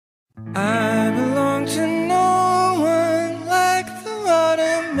I belong to no one like the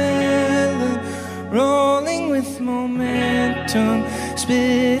watermelon, rolling with momentum,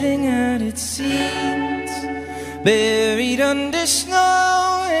 spitting out its seeds, buried under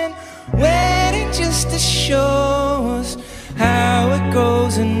snow and waiting just to show us how it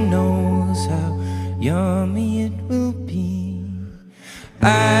goes and knows how yummy it will be.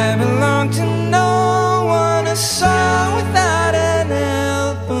 I belong to no one, a song without an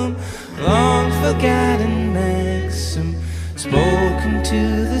album, long forgotten maxim spoken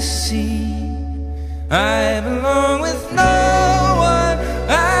to the sea. I belong with no one,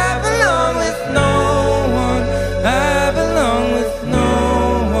 I belong with no one, I belong with no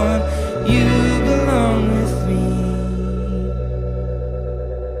one, you belong with me.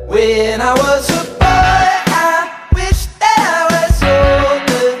 When I was a boy, I wished that I was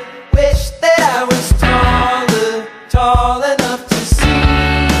older, wished that I was taller, tall enough to see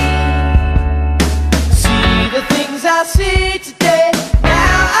the things I see today.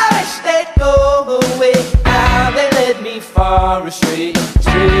 Now I wish they'd go away. How they led me far astray,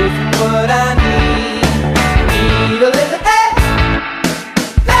 straight from what I need. Need a little help,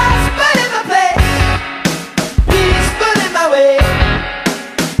 that's put in my place, peaceful in my way.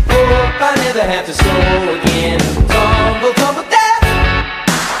 Hope I never have to slow again. Tumble, tumble down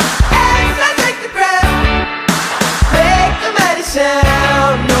as I take the ground, make a mighty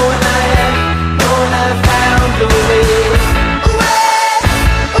sound, knowing I've found a way.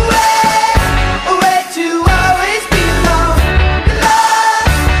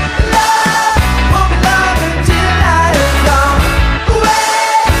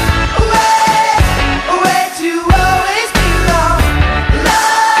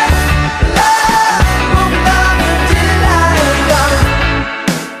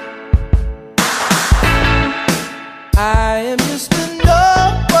 I am just a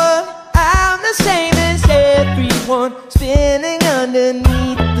no-one, I'm the same as everyone, spinning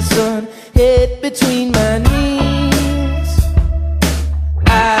underneath the sun, head between my knees. I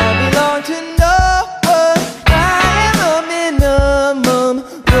belong to no one, I am a minimum,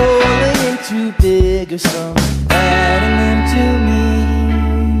 rolling into bigger sums, adding them to me.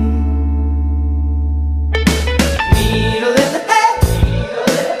 Need a little help,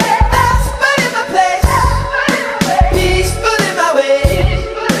 that's put in my place, peaceful in my way.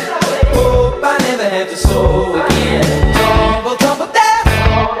 Hope I never have to slow